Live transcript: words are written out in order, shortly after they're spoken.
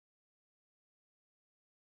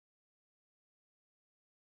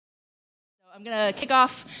I'm going to kick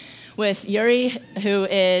off with Yuriy, who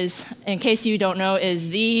is, in case you don't know, is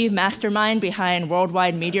the mastermind behind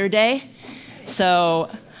Worldwide Meteor Day. So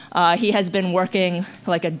he has been working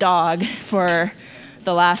like a dog for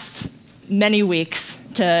the last many weeks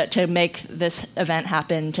to make this event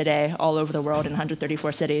happen today all over the world in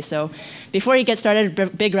 134 cities. So before he gets started, a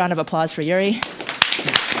big round of applause for Yuriy.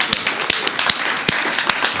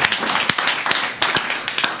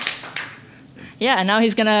 Yeah, and now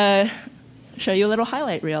he's going to show you a little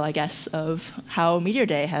highlight reel, I guess, of how Meteor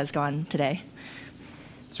Day has gone today.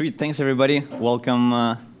 Sweet, thanks everybody. Welcome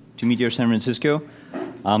to Meteor San Francisco.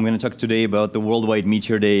 I'm going to talk today about the Worldwide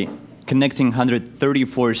Meteor Day connecting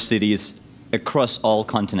 134 cities across all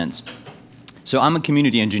continents. So I'm a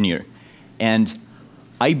community engineer, and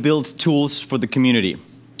I build tools for the community.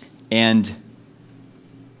 And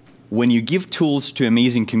when you give tools to an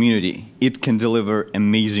amazing community, it can deliver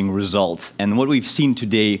amazing results. And what we've seen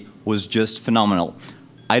today was just phenomenal.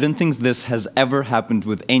 I don't think this has ever happened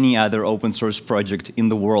with any other open source project in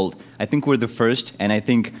the world. I think we're the first, and I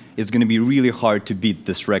think it's going to be really hard to beat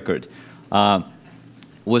this record. Was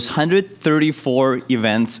 134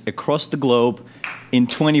 events across the globe in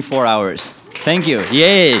 24 hours. Thank you.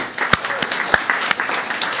 Yay!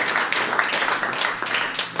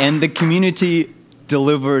 And the community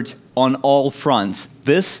delivered on all fronts.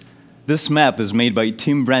 This map is made by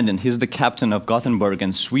Tim Brandon. He's the captain of Gothenburg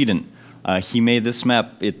in Sweden. He made this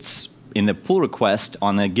map. It's in a pull request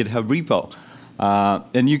on a GitHub repo.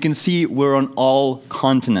 And you can see we're on all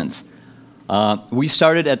continents. We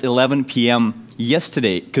started at 11 p.m.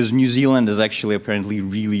 yesterday, because New Zealand is actually apparently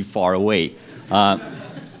really far away.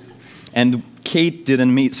 And Kate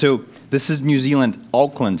didn't meet. So this is New Zealand,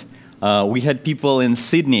 Auckland. We had people in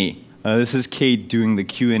Sydney. This is Kate doing the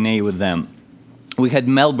Q&A with them. We had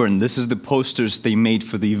Melbourne. This is the posters they made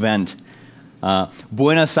for the event.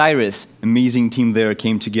 Buenos Aires, amazing team there,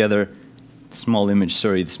 came together. Small image,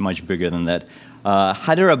 sorry, it's much bigger than that.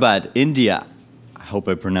 Hyderabad, India. I hope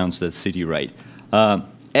I pronounced that city right.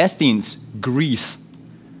 Athens, Greece.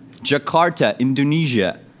 Jakarta,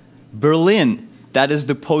 Indonesia. Berlin, that is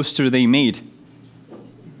the poster they made.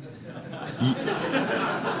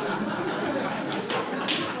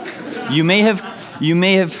 You may have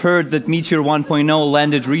heard that Meteor 1.0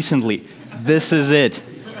 landed recently. This is it.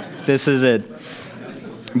 This is it.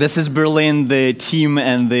 This is Berlin, the team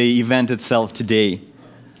and the event itself today.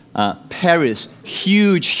 Paris,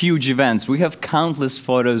 huge events. We have countless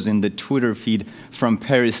photos in the Twitter feed from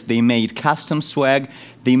Paris. They made custom swag,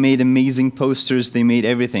 they made amazing posters, they made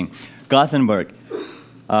everything. Gothenburg,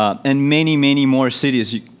 and many more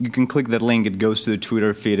cities. You can click that link, it goes to the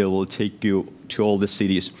Twitter feed, it will take you to all the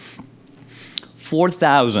cities.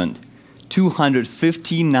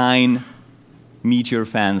 4,259 Meteor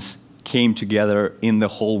fans came together in the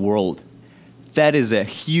whole world. That is a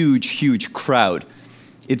huge crowd.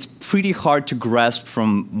 It's pretty hard to grasp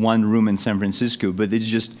from one room in San Francisco, but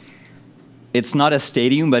it's not a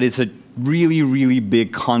stadium, but it's a really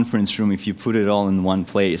big conference room if you put it all in one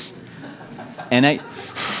place. And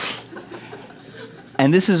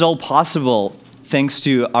this is all possible thanks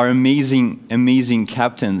to our amazing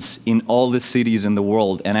captains in all the cities in the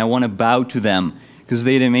world. And I want to bow to them, because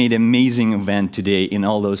they made an amazing event today in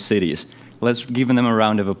all those cities. Let's give them a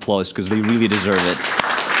round of applause, because they really deserve it.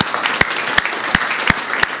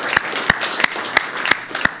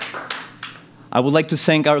 I would like to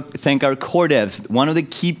thank our core devs. One of the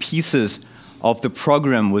key pieces of the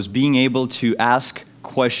program was being able to ask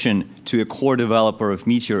question to a core developer of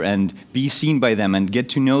Meteor and be seen by them and get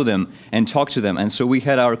to know them and talk to them. And so we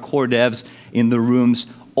had our core devs in the rooms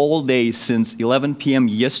all day since 11 p.m.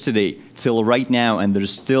 yesterday till right now, and they're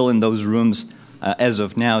still in those rooms as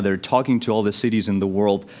of now. They're talking to all the cities in the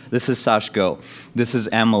world. This is Sashko. This is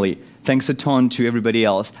Emily. Thanks a ton to everybody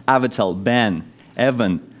else. Avatel, Ben,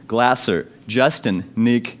 Evan, Glasser, Justin,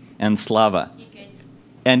 Nick, and Slava.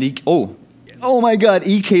 And oh my God,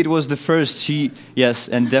 E-Kate was the first. Yes,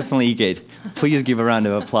 and definitely E-Kate. Please give a round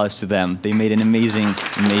of applause to them. They made an amazing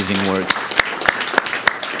work.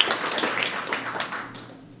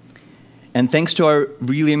 And thanks to our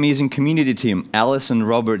really amazing community team, Alice and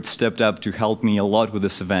Robert stepped up to help me a lot with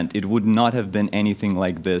this event. It would not have been anything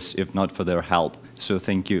like this if not for their help. So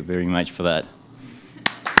thank you very much for that.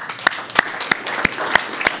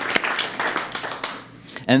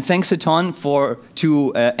 And thanks a ton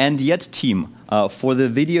to And Yet team for the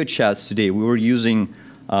video chats today. We were using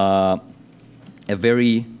a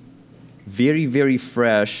very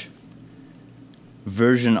fresh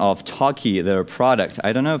version of Talkie, their product.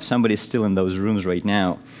 I don't know if somebody's still in those rooms right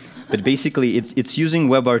now, but basically it's using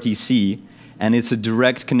WebRTC, and it's a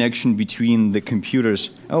direct connection between the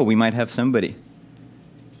computers. Oh, we might have somebody.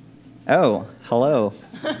 Oh, hello.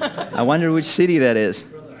 I wonder which city that is.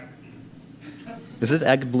 Is it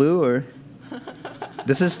Act Blue, or?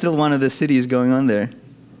 This is still one of the cities going on there.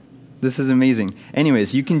 This is amazing.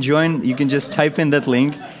 Anyways, you can join, you can just type in that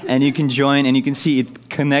link, and you can join, and you can see it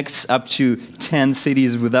connects up to 10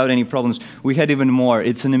 cities without any problems. We had even more.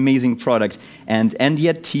 It's an amazing product. And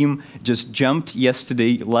yet team just jumped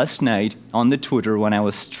last night, on the Twitter when I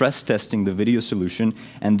was stress testing the video solution,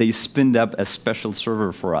 and they spinned up a special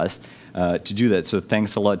server for us to do that. So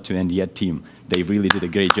thanks a lot to yet team. They really did a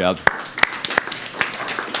great job.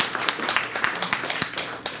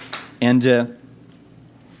 And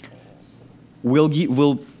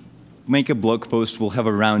we'll make a blog post. We'll have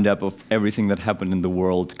a roundup of everything that happened in the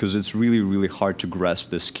world, because it's really, really hard to grasp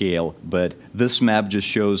the scale. But this map just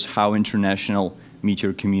shows how international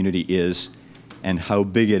Meteor community is and how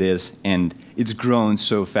big it is. And it's grown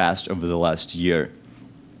so fast over the last year.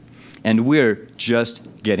 And we're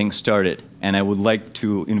just getting started. And I would like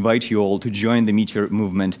to invite you all to join the Meteor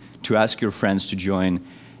movement, to ask your friends to join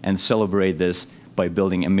and celebrate this by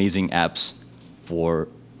building amazing apps for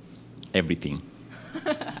everything.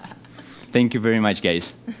 Thank you very much,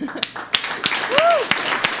 guys.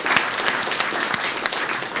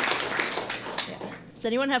 Does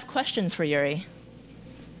anyone have questions for Yuriy?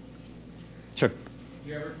 Sure.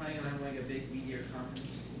 You ever planning on having like a big Meteor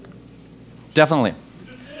conference? Definitely.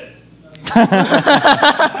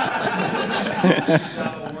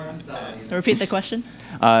 Java 1 style, you know? Repeat the question.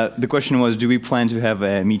 The question was, do we plan to have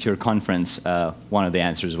a Meteor conference? One of the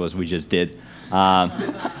answers was we just did.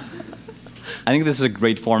 I think this is a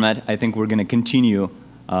great format. I think we're going to continue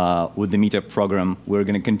with the Meetup program. We're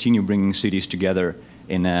going to continue bringing cities together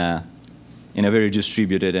in a very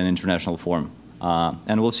distributed and international form.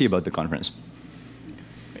 And we'll see about the conference.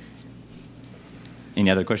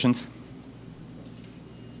 Any other questions?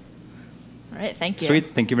 All right, thank you.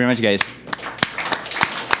 Sweet. Thank you very much, guys.